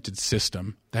documented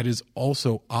system that is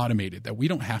also automated, that we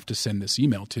don't have to send this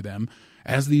email to them.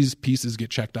 As these pieces get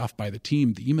checked off by the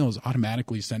team, the email is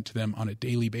automatically sent to them on a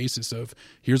daily basis of,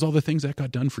 here's all the things that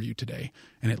got done for you today.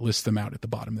 And it lists them out at the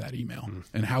bottom of that email.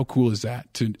 And how cool is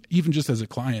that to, even just as a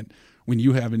client, when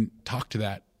you haven't talked to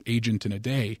that agent in a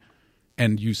day,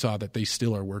 and you saw that they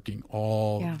still are working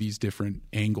all these different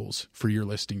angles for your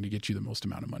listing to get you the most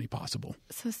amount of money possible.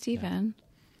 So, Steven,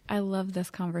 I love this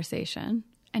conversation.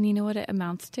 And you know what it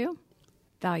amounts to?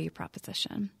 Value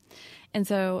proposition. And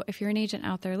so if you're an agent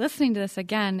out there listening to this,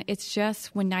 again, it's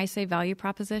just when I say value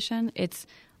proposition, it's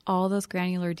all those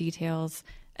granular details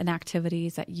and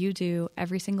activities that you do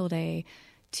every single day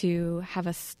to have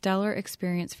a stellar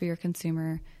experience for your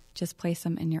consumer. Just place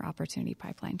them in your opportunity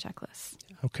pipeline checklist.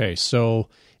 Okay, so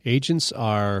agents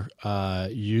are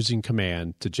using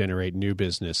Command to generate new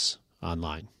business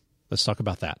online. Let's talk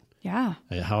about that. Yeah.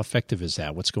 How effective is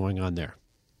that? What's going on there?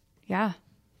 Yeah.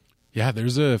 Yeah,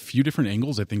 there's a few different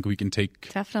angles I think we can take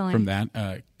from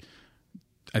that.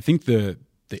 I think the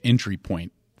entry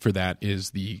point for that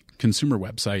is the consumer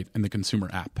website and the consumer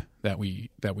app that we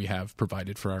have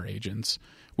provided for our agents,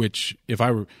 which if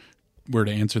I were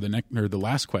to answer the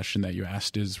last question that you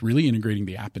asked, is really integrating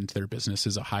the app into their business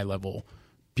is a high level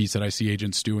piece that I see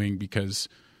agents doing, because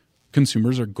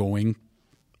consumers are going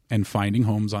and finding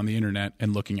homes on the internet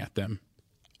and looking at them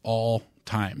all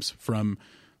times. From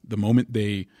the moment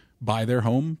they buy their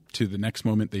home to the next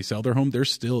moment they sell their home, they're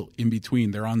still in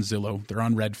between. They're on Zillow, they're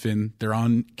on Redfin, they're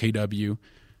on KW,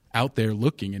 out there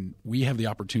looking. And we have the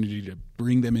opportunity to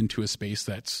bring them into a space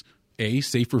that's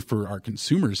safer for our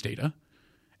consumers' data,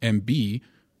 and B,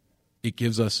 it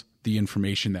gives us the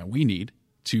information that we need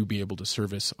to be able to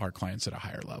service our clients at a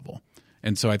higher level.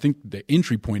 And so I think the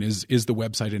entry point is the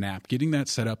website and app, getting that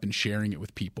set up and sharing it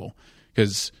with people,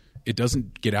 because it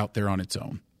doesn't get out there on its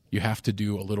own. You have to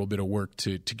do a little bit of work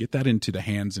to get that into the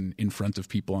hands and in front of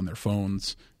people on their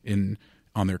phones,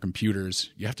 on their computers.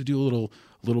 You have to do a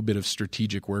little bit of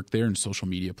strategic work there, and social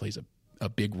media plays a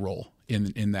big role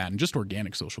in that, and just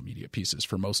organic social media pieces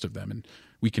for most of them. And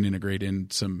we can integrate in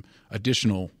some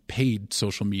additional paid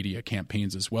social media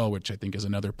campaigns as well, which I think is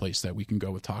another place that we can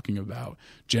go with talking about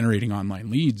generating online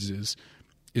leads is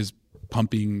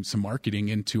pumping some marketing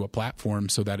into a platform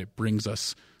so that it brings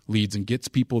us leads and gets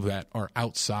people that are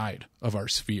outside of our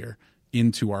sphere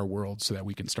into our world so that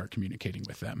we can start communicating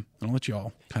with them. And I'll let you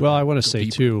all I want to say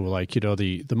deeper. Too, like,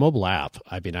 the mobile app,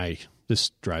 I mean,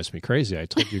 this drives me crazy. I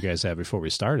told you guys that before we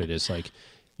started. It's like,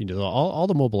 all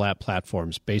the mobile app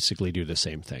platforms basically do the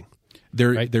same thing.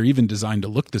 They're even designed to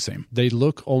look the same. They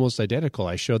look almost identical.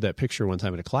 I showed that picture one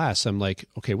time in a class. I'm like,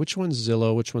 okay, which one's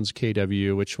Zillow? Which one's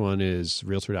KW? Which one is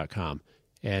Realtor.com?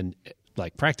 And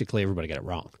like practically everybody got it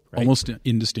wrong. Right? Almost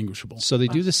indistinguishable. So they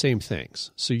do the same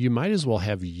things. So you might as well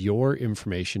have your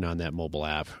information on that mobile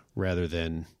app rather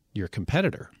than your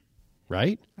competitor,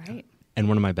 right? Right. And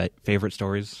one of my favorite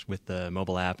stories with the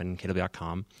mobile app and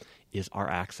KW.com is our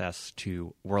access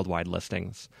to worldwide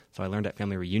listings. So I learned at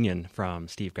Family Reunion from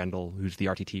Steve Grendel, who's the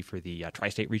RTT for the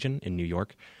tri-state region in New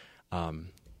York,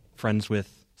 friends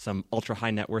with some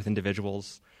ultra-high net worth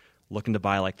individuals looking to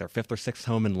buy like their fifth or sixth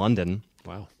home in London.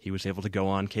 Wow. He was able to go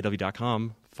on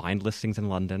KW.com, find listings in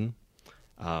London,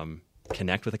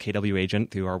 connect with a KW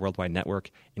agent through our worldwide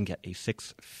network, and get a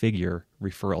 6-figure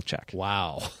referral check.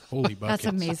 Wow. Holy buckets.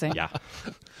 That's amazing. Yeah.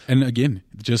 And again,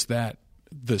 just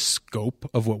the scope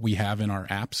of what we have in our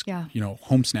apps. Yeah.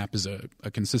 HomeSnap is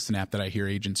a consistent app that I hear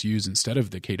agents use instead of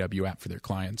the KW app for their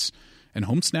clients. And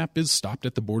HomeSnap is stopped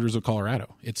at the borders of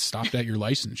Colorado. It's stopped at your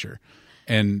licensure.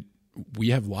 And we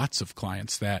have lots of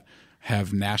clients that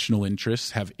have national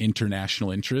interests, have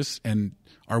international interests, and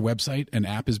our website and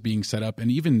app is being set up and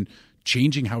even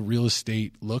changing how real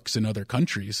estate looks in other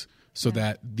countries so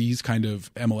that these kind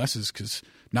of MLSs, because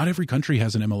not every country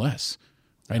has an MLS.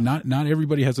 Right? Not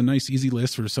everybody has a nice, easy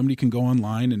list where somebody can go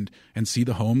online and see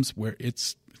the homes, where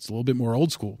it's a little bit more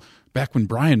old school. Back when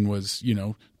Brian was,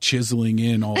 chiseling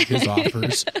in all of his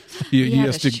offers, he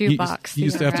used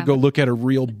to have to go look at a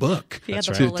real book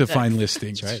to find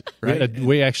listings. That's right?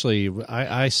 We actually,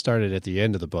 I started at the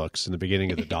end of the books in the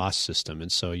beginning of the DOS system, and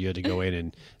so you had to go in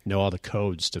and know all the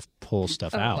codes to pull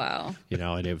stuff out. Wow.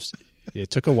 And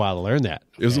it took a while to learn that.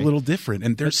 Okay? It was a little different,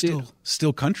 and there's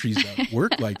still countries that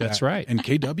work like that. That's right. And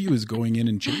KW is going in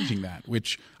and changing that,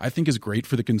 which I think is great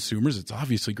for the consumers. It's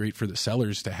obviously great for the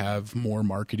sellers to have more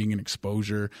marketing and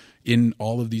exposure in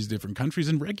all of these different countries,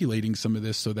 and regulating some of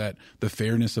this so that the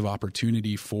fairness of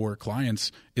opportunity for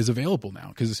clients is available now.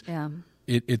 Because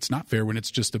it's not fair when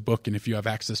it's just a book, and if you have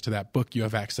access to that book, you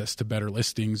have access to better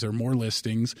listings or more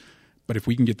listings. But if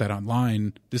we can get that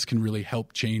online, this can really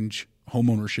help change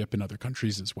homeownership in other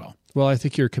countries as well. Well, I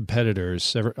think your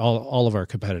competitors, all of our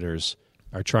competitors,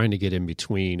 are trying to get in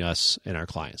between us and our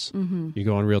clients. Mm-hmm. You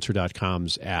go on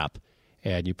Realtor.com's app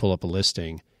and you pull up a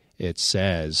listing. It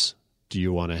says, do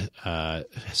you want to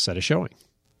set a showing?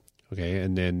 Okay,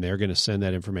 and then they're going to send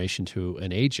that information to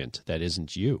an agent that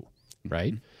isn't you,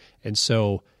 right? Mm-hmm. And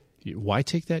so why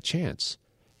take that chance?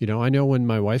 I know when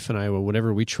my wife and I,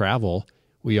 whenever we travel,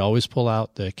 we always pull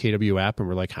out the KW app and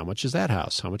we're like, how much is that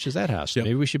house? How much is that house? Yep.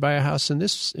 Maybe we should buy a house in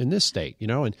this state,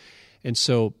 and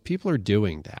so people are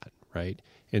doing that, right?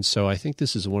 And so I think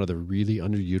this is one of the really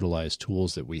underutilized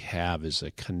tools that we have as a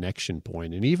connection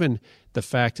point. And even the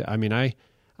fact, I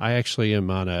actually am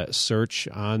on a search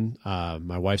on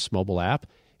my wife's mobile app,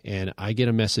 and I get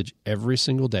a message every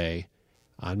single day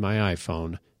on my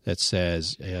iPhone that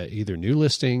says either new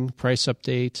listing, price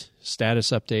update,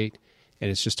 status update, and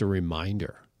it's just a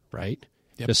reminder, right?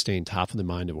 Yep. Just staying top of the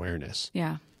mind awareness.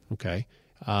 Yeah. Okay.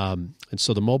 And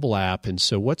so the mobile app, and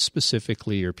so what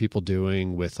specifically are people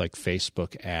doing with like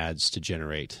Facebook ads to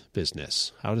generate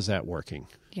business? How is that working?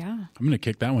 Yeah. I'm going to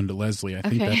kick that one to Lesley. I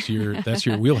think that's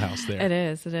your wheelhouse there. It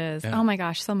is. Yeah. Oh my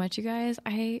gosh, so much, you guys.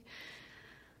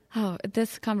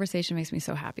 This conversation makes me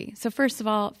so happy. So first of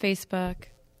all, Facebook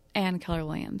and Keller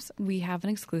Williams, we have an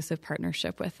exclusive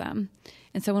partnership with them.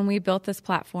 And so when we built this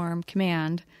platform,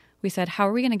 Command, we said, how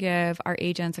are we going to give our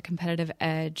agents a competitive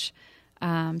edge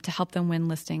to help them win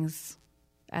listings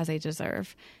as they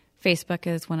deserve? Facebook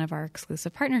is one of our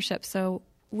exclusive partnerships. So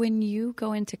when you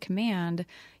go into Command,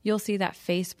 you'll see that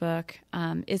Facebook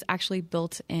is actually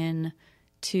built in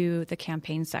to the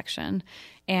campaign section.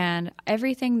 And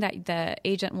everything that the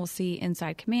agent will see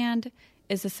inside Command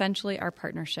is essentially our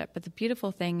partnership. But the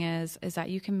beautiful thing is that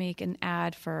you can make an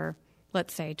ad for,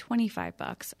 let's say,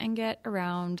 $25 and get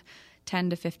around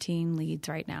 10 to 15 leads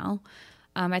right now.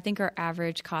 I think our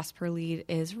average cost per lead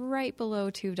is right below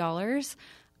 $2.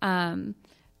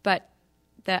 But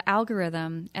the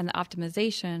algorithm and the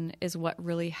optimization is what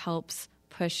really helps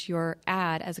push your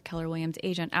ad as a Keller Williams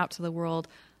agent out to the world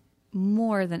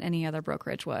more than any other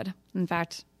brokerage would. In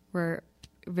fact, we're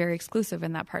very exclusive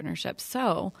in that partnership.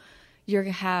 So you're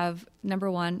going to have, number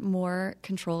one, more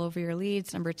control over your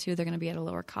leads. Number two, they're going to be at a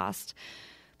lower cost.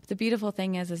 But the beautiful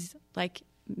thing is like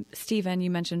Steven,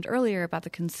 you mentioned earlier about the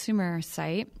consumer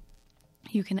site,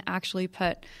 you can actually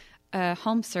put a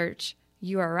home search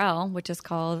URL, which is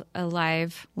called a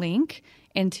live link,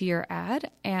 into your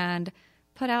ad and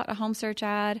put out a home search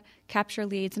ad, capture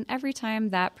leads, and every time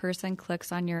that person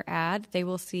clicks on your ad, they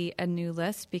will see a new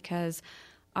list because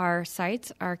our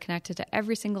sites are connected to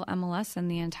every single MLS in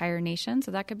the entire nation. So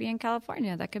that could be in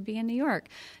California, that could be in New York.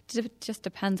 It just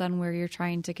depends on where you're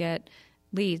trying to get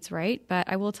leads, right? But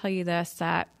I will tell you this,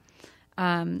 that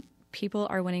people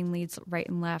are winning leads right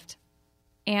and left.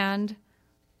 And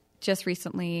just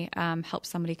recently helped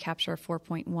somebody capture a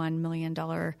 $4.1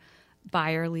 million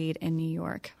buyer lead in New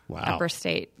York, Upper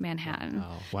State, Manhattan.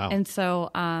 Wow. And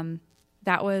so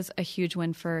that was a huge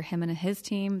win for him and his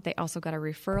team. They also got a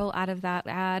referral out of that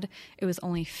ad. It was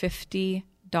only $50,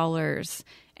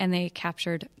 and they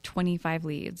captured 25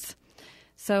 leads.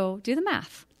 So do the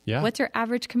math. Yeah. What's your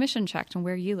average commission check and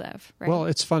where you live? Right? Well,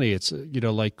 it's funny. It's,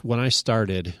 like when I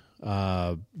started,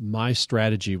 my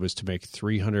strategy was to make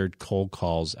 300 cold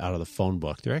calls out of the phone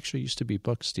book. There actually used to be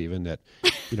books, Steven, that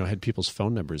had people's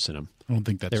phone numbers in them. I don't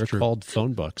think that's true. They were called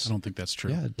phone books. I don't think that's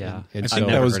true. Yeah. And so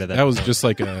that was just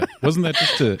like wasn't that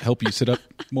just to help you sit up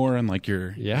more on like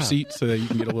your seat so that you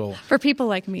can get a little... For people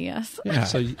like me, yes. Yeah.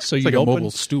 So it's you'd like a open,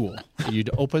 mobile stool. You'd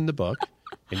open the book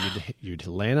and you'd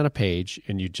land on a page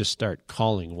and you'd just start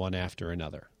calling one after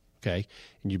another. Okay.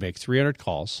 And you'd make 300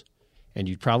 calls and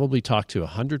you'd probably talk to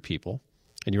 100 people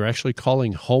and you're actually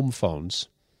calling home phones.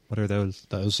 What are those?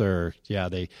 Those are,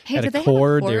 they had a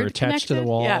cord. They were attached to the connected?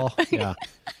 wall. Yeah.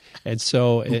 And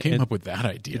so who came up with that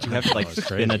idea? Did you have to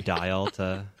spin a dial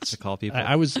to call people?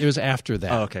 It was after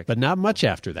that, okay. But not much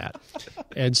after that.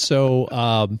 And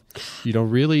so,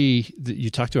 you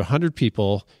talk to 100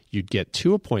 people, you'd get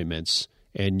 2 appointments,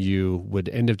 and you would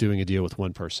end up doing a deal with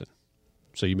one person.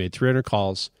 So you made 300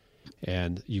 calls,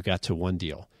 and you got to one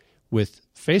deal. With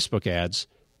Facebook ads,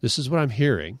 this is what I'm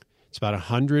hearing. It's about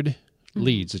 100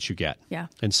 leads that you get. Yeah.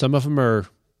 And some of them are,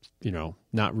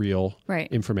 not real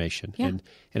information. Yeah.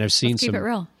 And I've seen Let's keep it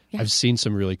real. Yeah. I've seen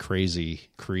some really crazy,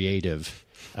 creative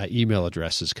email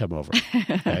addresses come over.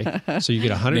 Okay? So you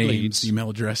get 100 names, leads. email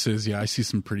addresses. Yeah, I see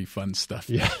some pretty fun stuff.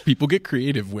 Yeah. People get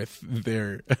creative with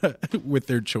their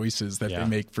choices that they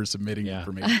make for submitting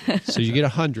information. So you get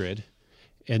 100,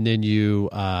 and then you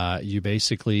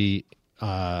basically,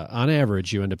 on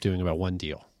average, you end up doing about one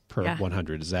deal per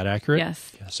 100. Is that accurate?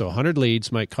 Yes. So 100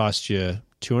 leads might cost you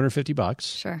 $250.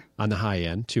 Sure. On the high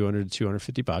end, $200 to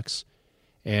 $250,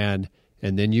 and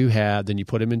then you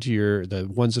put them into the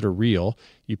ones that are real.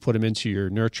 You put them into your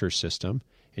nurture system,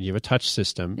 and you have a touch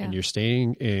system, and you're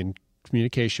staying in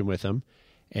communication with them,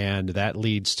 and that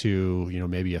leads to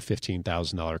maybe a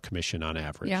 $15,000 commission on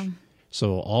average. Yeah.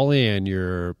 So all in,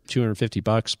 you're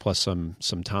 $250 plus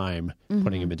some time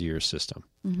putting them into your system.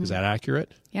 Is that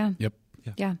accurate? Yeah. Yep.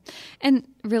 Yeah. And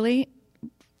really,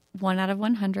 1 out of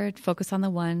 100, focus on the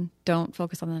 1, don't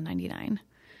focus on the 99.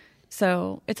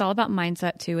 So it's all about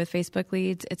mindset too with Facebook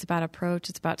leads. It's about approach.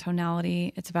 It's about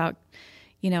tonality. It's about,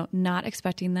 not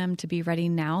expecting them to be ready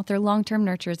now. They're long-term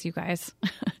nurtures, you guys.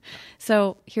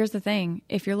 So here's the thing.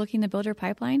 If you're looking to build your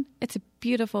pipeline, it's a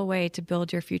beautiful way to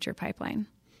build your future pipeline.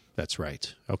 That's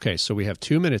right. Okay, so we have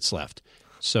 2 minutes left.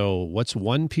 So what's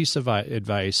one piece of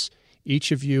advice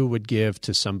each of you would give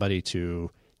to somebody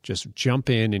to just jump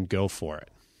in and go for it?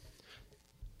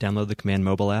 Download the Command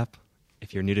mobile app.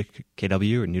 If you're new to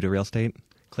KW or new to real estate,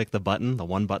 click the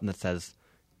one button that says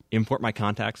import my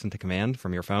contacts into Command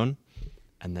from your phone,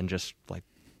 and then just put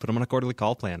them on a quarterly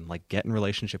call plan. Get in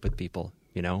relationship with people,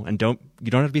 and you don't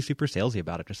have to be super salesy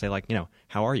about it. Just say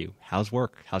how are you? How's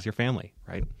work? How's your family?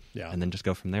 Right? Yeah. And then just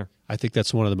go from there. I think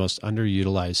that's one of the most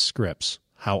underutilized scripts.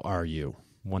 How are you?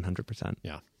 100%.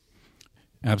 Yeah.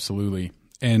 Absolutely.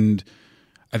 And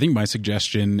I think my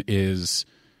suggestion is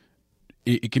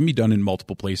it can be done in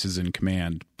multiple places in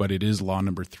Command, but it is law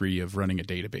number 3 of running a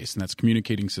database, and that's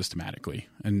communicating systematically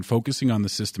and focusing on the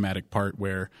systematic part,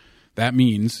 where that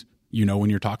means You know when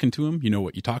you're talking to them, you know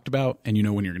what you talked about, and you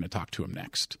know when you're going to talk to them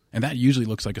next. And that usually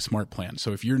looks like a smart plan.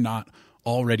 So if you're not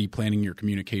already planning your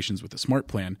communications with a smart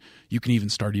plan, you can even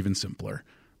start even simpler.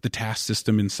 The task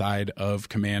system inside of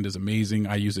Command is amazing.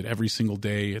 I use it every single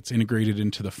day. It's integrated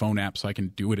into the phone app so I can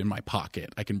do it in my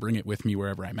pocket. I can bring it with me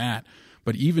wherever I'm at.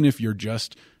 But even if you're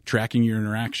just tracking your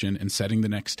interaction and setting the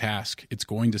next task, it's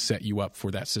going to set you up for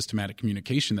that systematic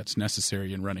communication that's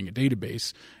necessary in running a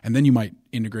database. And then you might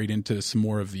integrate into some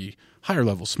more of the higher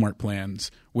level smart plans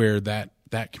where that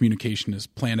communication is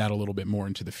planned out a little bit more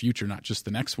into the future, not just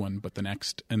the next one, but the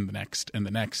next and the next and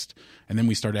the next. And then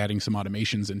we start adding some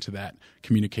automations into that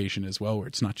communication as well, where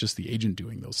it's not just the agent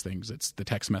doing those things. It's the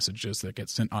text messages that get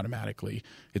sent automatically.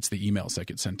 It's the emails that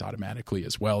get sent automatically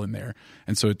as well in there.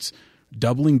 And so it's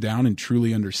doubling down and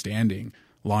truly understanding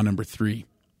law number 3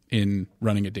 in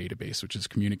running a database, which is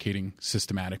communicating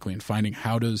systematically and finding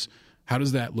how does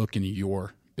that look in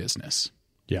your business.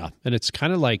 Yeah. And it's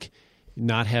kind of like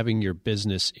not having your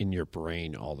business in your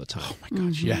brain all the time. Oh my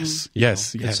gosh. Mm-hmm.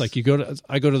 Yes. It's like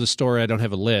I go to the store, I don't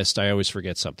have a list, I always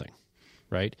forget something.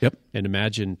 Right? Yep. And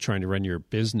imagine trying to run your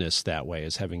business that way,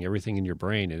 as having everything in your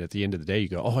brain. And at the end of the day, you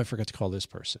go, oh, I forgot to call this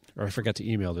person, or I forgot to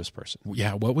email this person.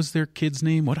 Yeah. What was their kid's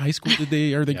name? What high school are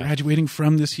they graduating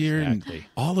from this year? Exactly. And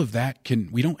all of that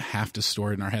we don't have to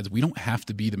store it in our heads. We don't have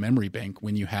to be the memory bank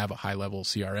when you have a high level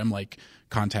CRM like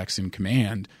Contacts in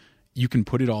Command. You can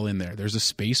put it all in there. There's a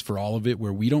space for all of it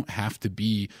where we don't have to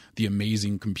be the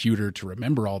amazing computer to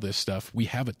remember all this stuff. We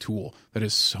have a tool that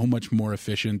is so much more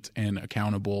efficient and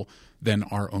accountable than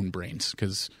our own brains,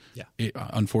 because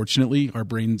unfortunately our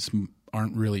brains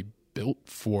aren't really built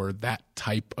for that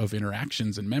type of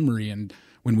interactions and memory. And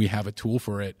when we have a tool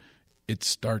for it, it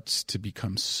starts to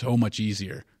become so much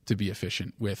easier to be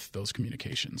efficient with those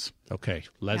communications. Okay.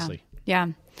 Lesley. Yeah.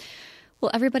 Well,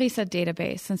 everybody said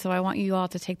database, and so I want you all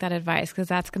to take that advice, because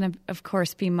that's going to, of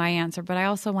course, be my answer. But I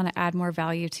also want to add more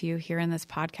value to you here in this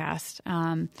podcast.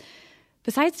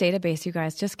 Besides database, you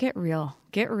guys, just get real.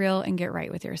 Get real and get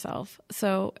right with yourself.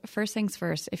 So first things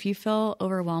first, if you feel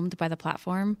overwhelmed by the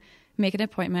platform, make an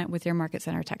appointment with your Market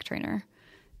Center tech trainer.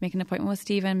 Make an appointment with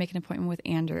Steven, make an appointment with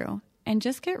Andrew, and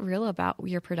just get real about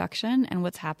your production and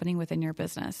what's happening within your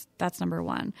business. That's number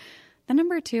 1. Then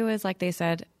number 2 is, like they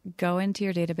said, go into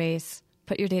your database,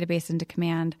 put your database into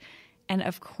Command. And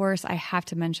of course, I have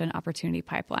to mention Opportunity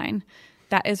Pipeline.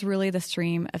 That is really the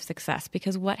stream of success,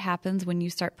 because what happens when you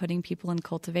start putting people in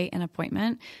Cultivate and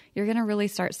Appointment, you're going to really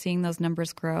start seeing those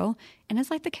numbers grow. And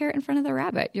it's like the carrot in front of the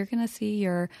rabbit. You're going to see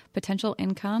your potential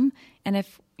income. And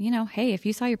if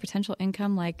you saw your potential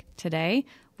income like today,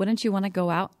 wouldn't you want to go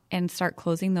out and start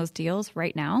closing those deals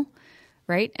right now?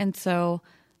 Right. And so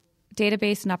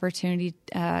database and opportunity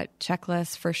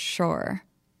checklist for sure.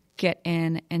 Get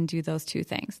in and do those 2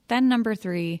 things. Then number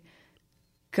 3,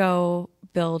 go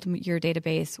build your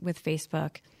database with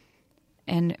Facebook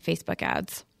and Facebook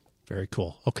ads. Very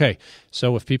cool. Okay.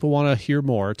 So if people want to hear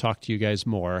more, talk to you guys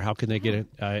more, how can they get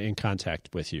in contact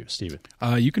with you, Steven?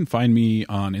 You can find me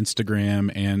on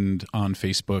Instagram and on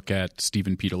Facebook at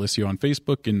Steven Di Lisio on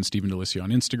Facebook and Steven.dilisio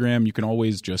on Instagram. You can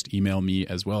always just email me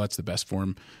as well. That's the best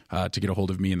form to get a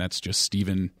hold of me, and that's just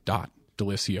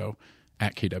Steven.dilisio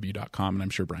at kw.com, and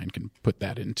I'm sure Brian can put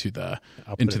that into the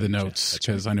notes,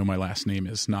 because I know my last name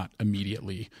is not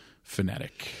immediately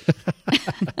phonetic.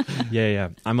 Yeah.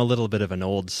 I'm a little bit of an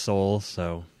old soul,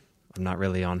 so I'm not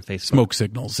really on Facebook. Smoke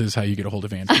signals is how you get a hold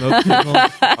of Andrew. Smoke signals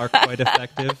are quite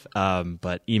effective,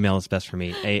 but email is best for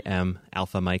me. AM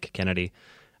Alpha Mike Kennedy,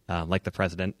 like the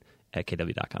president, at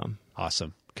kw.com.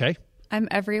 Awesome. Okay. I'm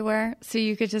everywhere, so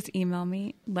you could just email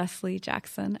me, Lesley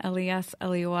Jackson,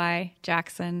 Lesley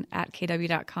Jackson at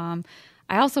kw.com.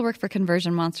 I also work for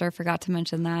Conversion Monster. Forgot to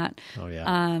mention that. Oh, yeah.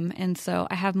 And so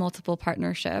I have multiple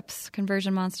partnerships,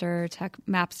 Conversion Monster,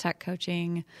 Maps Tech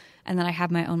Coaching, and then I have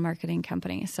my own marketing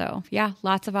company. So, yeah,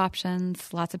 lots of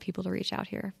options, lots of people to reach out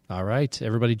here. All right.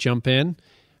 Everybody jump in.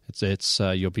 It's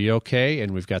you'll be okay,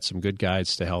 and we've got some good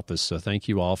guides to help us. So thank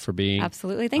you all for being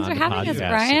Absolutely. Thanks on for the having us, podcast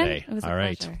Brian. today. It was all a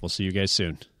right. pleasure. We'll see you guys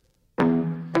soon.